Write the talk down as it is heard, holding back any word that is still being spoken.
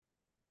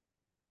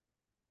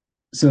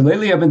So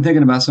lately I've been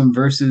thinking about some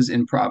verses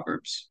in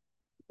Proverbs,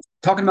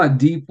 talking about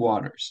deep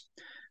waters.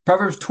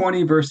 Proverbs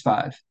 20, verse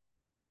 5.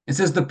 It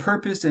says, "The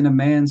purpose in a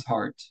man's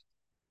heart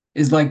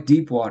is like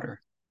deep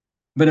water,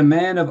 but a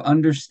man of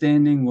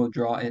understanding will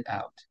draw it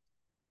out."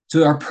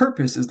 So our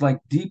purpose is like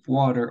deep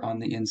water on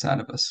the inside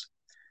of us.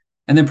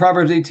 And then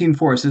Proverbs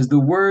 18:4 says, "The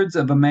words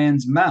of a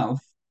man's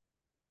mouth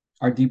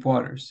are deep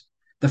waters.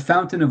 The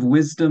fountain of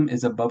wisdom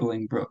is a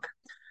bubbling brook."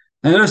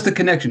 Now notice the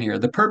connection here.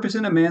 The purpose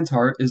in a man's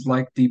heart is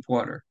like deep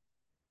water,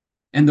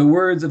 and the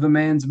words of a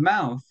man's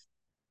mouth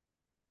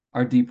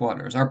are deep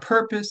waters. Our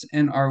purpose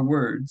and our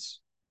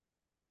words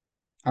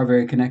are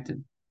very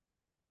connected.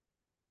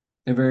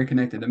 They're very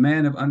connected. A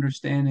man of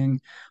understanding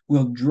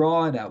will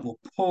draw it out, will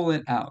pull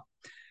it out.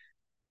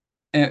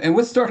 And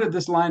what started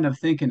this line of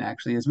thinking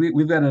actually is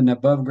we've got an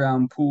above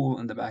ground pool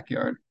in the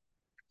backyard.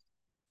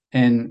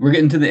 And we're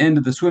getting to the end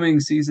of the swimming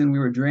season. We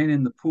were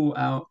draining the pool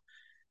out.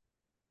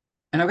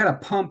 And I've got a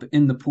pump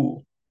in the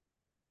pool.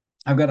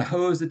 I've got a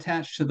hose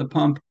attached to the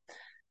pump.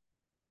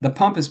 The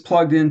pump is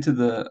plugged into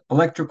the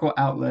electrical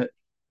outlet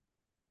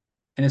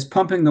and it's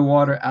pumping the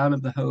water out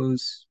of the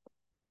hose,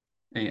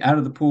 out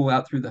of the pool,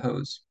 out through the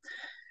hose.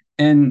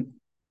 And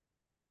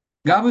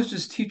God was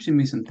just teaching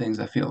me some things,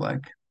 I feel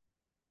like,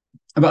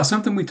 about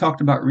something we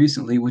talked about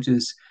recently, which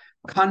is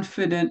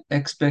confident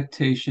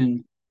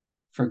expectation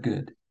for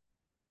good.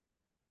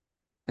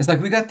 It's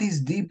like we got these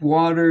deep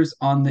waters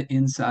on the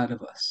inside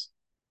of us,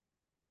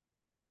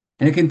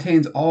 and it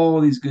contains all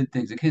these good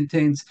things. It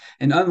contains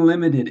an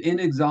unlimited,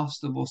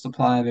 inexhaustible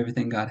supply of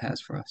everything God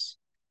has for us.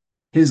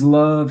 His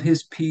love,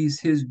 His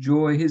peace, His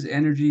joy, His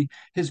energy,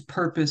 His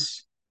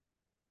purpose,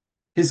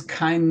 His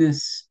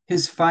kindness,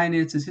 His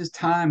finances, His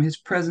time, His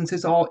presence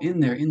is all in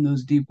there in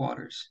those deep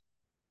waters.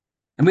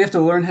 And we have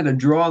to learn how to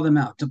draw them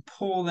out, to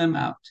pull them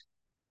out.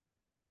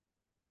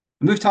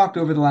 And we've talked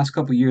over the last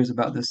couple of years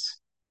about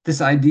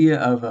this idea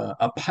of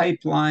a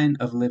pipeline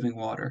of living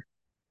water.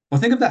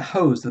 Well, think of that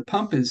hose. The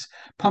pump is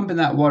pumping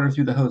that water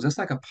through the hose. That's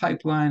like a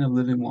pipeline of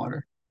living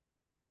water.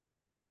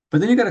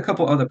 But then you got a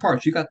couple other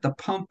parts. You got the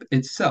pump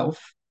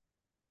itself,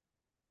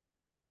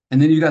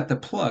 and then you got the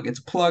plug. It's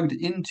plugged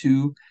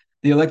into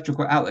the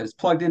electrical outlet. It's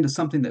plugged into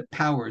something that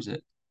powers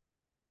it.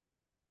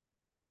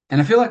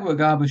 And I feel like what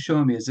God was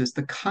showing me is this: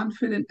 the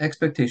confident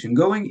expectation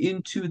going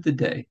into the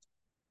day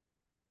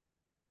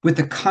with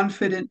the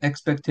confident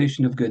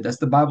expectation of good. That's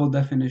the Bible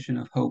definition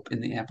of hope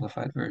in the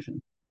Amplified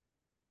Version.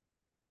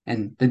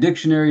 And the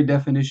dictionary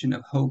definition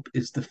of hope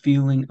is the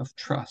feeling of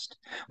trust.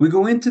 We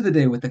go into the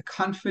day with a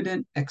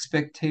confident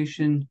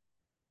expectation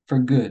for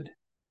good.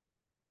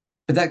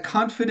 But that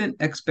confident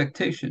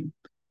expectation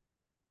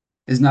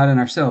is not in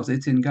ourselves,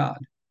 it's in God.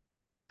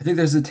 I think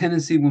there's a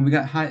tendency when we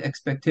got high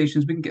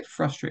expectations, we can get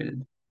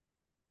frustrated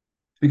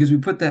because we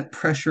put that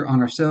pressure on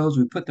ourselves,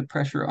 we put the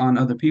pressure on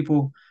other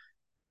people,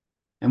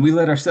 and we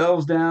let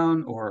ourselves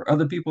down or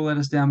other people let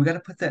us down. We got to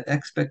put that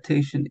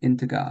expectation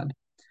into God.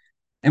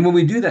 And when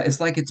we do that, it's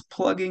like it's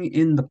plugging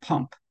in the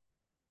pump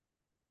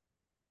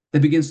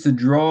that begins to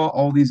draw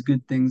all these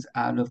good things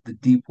out of the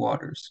deep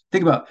waters.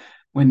 Think about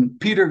when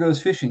Peter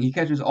goes fishing, he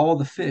catches all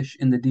the fish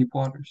in the deep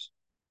waters.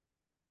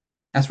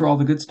 That's where all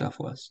the good stuff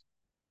was.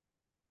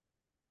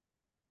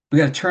 We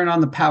got to turn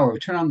on the power.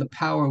 Turn on the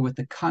power with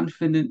the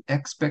confident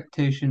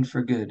expectation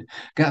for good.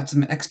 Got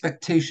some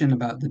expectation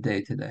about the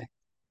day today.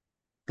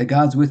 That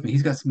God's with me.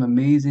 He's got some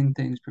amazing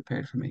things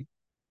prepared for me.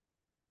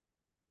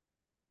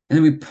 And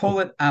then we pull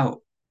it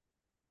out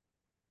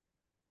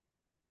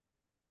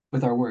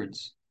with our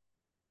words.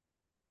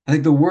 I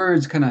think the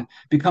words kind of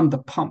become the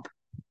pump.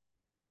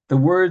 The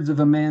words of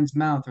a man's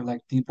mouth are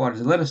like deep waters.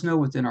 They let us know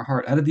what's in our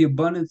heart. Out of the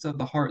abundance of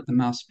the heart, the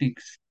mouth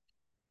speaks.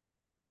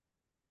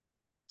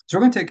 So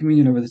we're going to take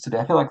communion over this today.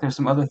 I feel like there's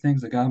some other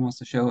things that God wants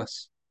to show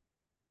us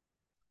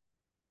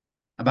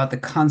about the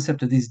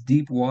concept of these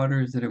deep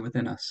waters that are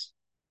within us,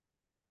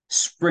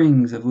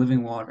 springs of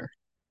living water.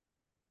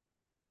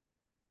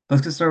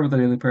 Let's get started with our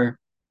daily prayer.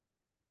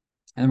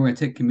 And then we're going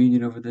to take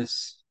communion over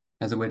this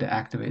as a way to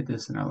activate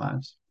this in our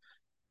lives.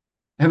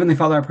 Heavenly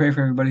Father, I pray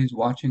for everybody who's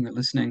watching or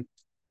listening,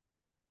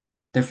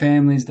 their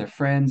families, their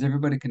friends,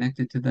 everybody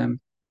connected to them,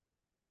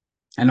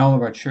 and all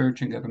of our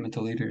church and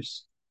governmental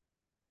leaders.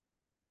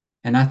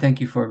 And I thank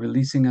you for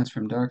releasing us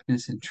from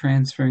darkness and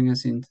transferring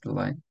us into the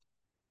light,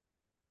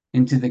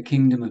 into the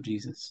kingdom of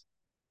Jesus.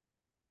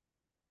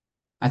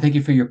 I thank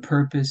you for your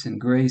purpose and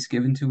grace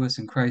given to us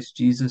in Christ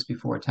Jesus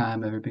before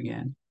time ever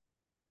began.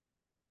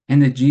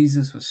 And that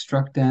Jesus was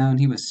struck down,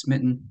 he was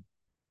smitten,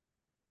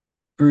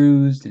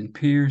 bruised and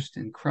pierced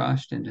and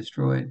crushed and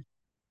destroyed.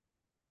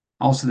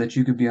 Also, that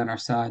you could be on our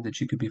side, that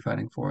you could be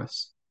fighting for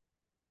us.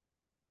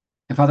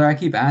 And Father, I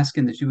keep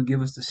asking that you would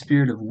give us the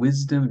spirit of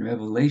wisdom and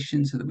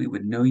revelation so that we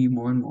would know you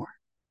more and more.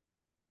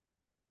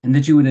 And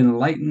that you would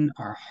enlighten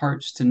our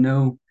hearts to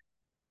know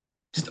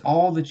just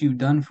all that you've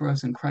done for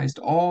us in Christ,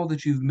 all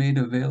that you've made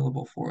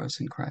available for us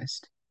in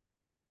Christ.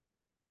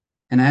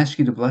 And I ask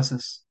you to bless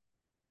us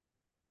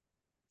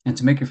and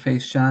to make your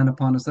face shine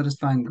upon us. Let us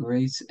find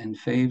grace and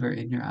favor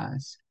in your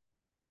eyes.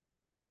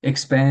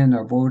 Expand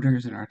our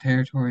borders and our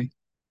territory.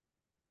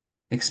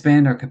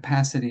 Expand our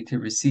capacity to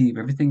receive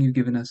everything you've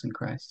given us in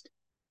Christ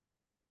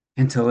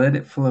and to let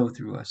it flow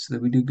through us so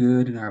that we do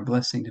good and are a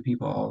blessing to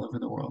people all over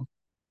the world.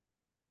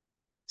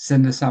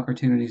 Send us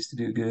opportunities to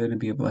do good and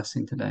be a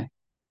blessing today.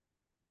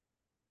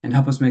 And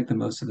help us make the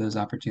most of those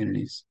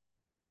opportunities.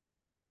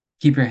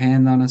 Keep your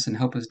hand on us and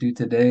help us do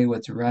today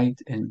what's right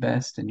and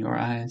best in your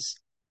eyes.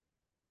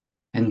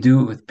 And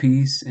do it with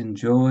peace and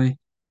joy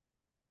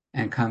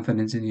and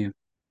confidence in you.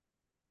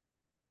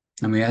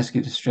 And we ask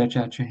you to stretch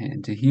out your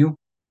hand to heal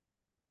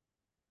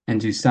and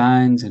do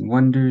signs and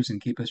wonders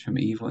and keep us from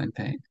evil and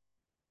pain.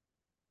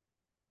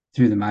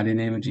 Through the mighty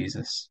name of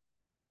Jesus.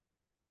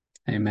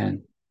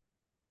 Amen.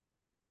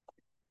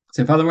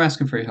 So, Father, we're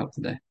asking for your help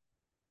today.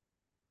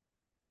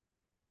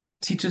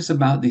 Teach us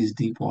about these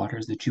deep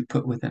waters that you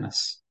put within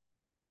us.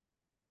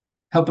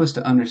 Help us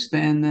to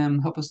understand them.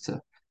 Help us to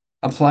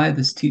apply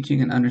this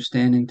teaching and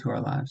understanding to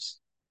our lives.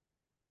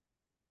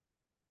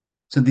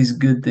 So these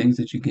good things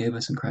that you gave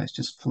us in Christ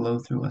just flow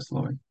through us,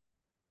 Lord.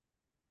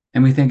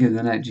 And we think of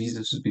the night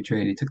Jesus was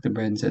betrayed. He took the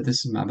bread and said,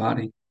 "This is my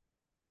body,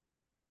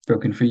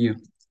 broken for you.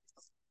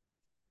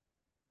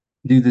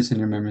 Do this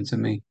in remembrance of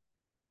me."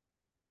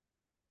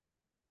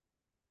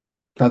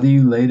 Father,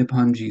 you laid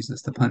upon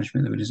Jesus the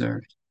punishment that we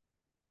deserved.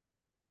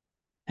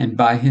 And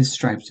by his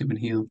stripes we've been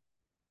healed.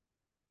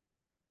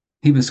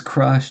 He was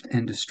crushed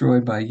and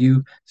destroyed by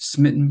you,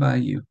 smitten by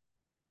you,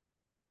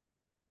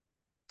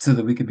 so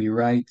that we could be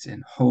right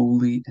and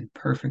holy and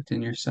perfect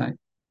in your sight,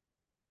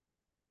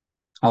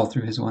 all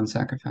through his one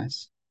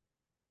sacrifice.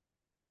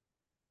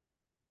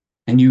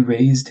 And you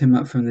raised him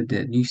up from the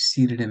dead, and you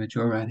seated him at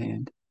your right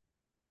hand.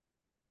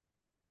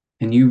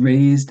 And you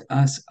raised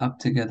us up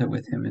together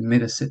with him and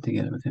made us sit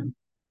together with him.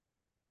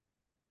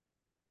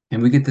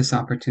 And we get this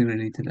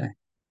opportunity today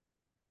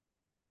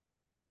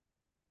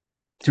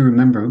to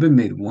remember we've been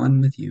made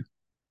one with you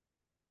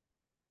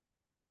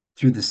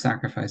through the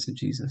sacrifice of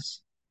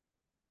Jesus.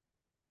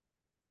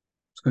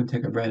 Let's go and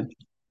take our bread.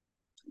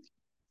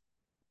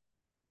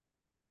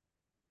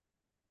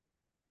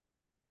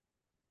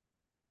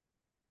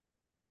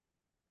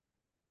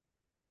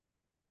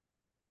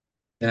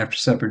 And after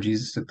supper,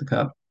 Jesus took the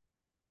cup.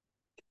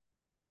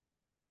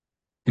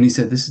 And he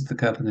said, "This is the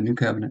cup of the new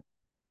covenant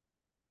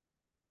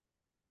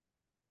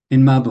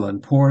in my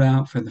blood, poured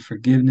out for the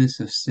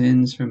forgiveness of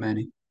sins for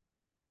many."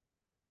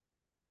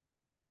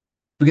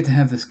 We get to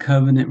have this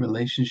covenant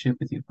relationship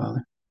with you,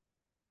 Father.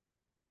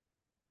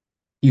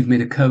 You've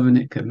made a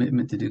covenant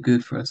commitment to do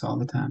good for us all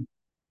the time.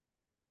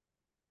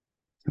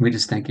 And we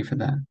just thank you for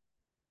that.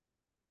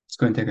 Let's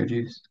go and take our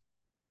juice.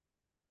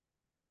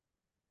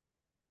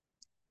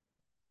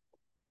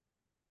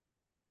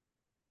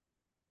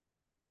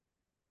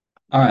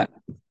 All right.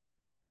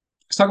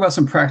 Let's talk about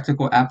some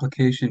practical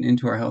application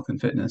into our health and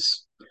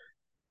fitness.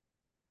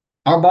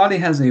 Our body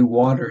has a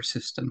water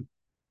system,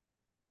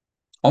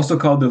 also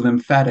called the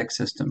lymphatic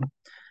system.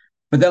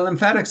 But that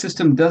lymphatic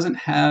system doesn't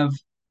have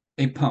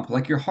a pump.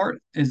 Like your heart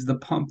is the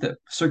pump that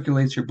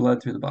circulates your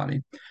blood through the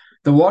body.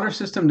 The water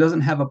system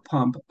doesn't have a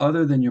pump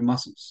other than your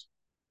muscles.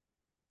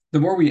 The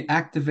more we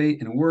activate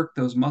and work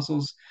those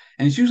muscles,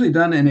 and it's usually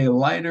done in a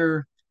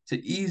lighter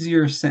to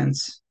easier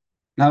sense,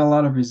 not a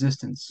lot of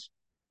resistance.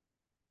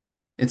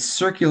 It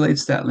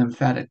circulates that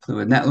lymphatic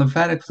fluid, and that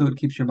lymphatic fluid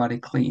keeps your body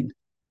clean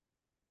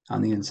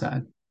on the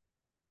inside.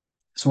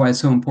 That's why it's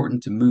so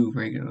important to move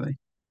regularly.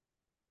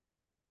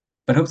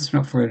 But I hope this been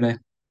helpful for you today. If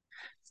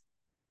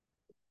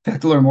you'd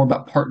like to learn more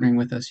about partnering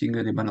with us, you can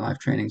go to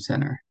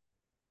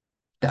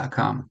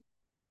abundantlifetrainingcenter.com.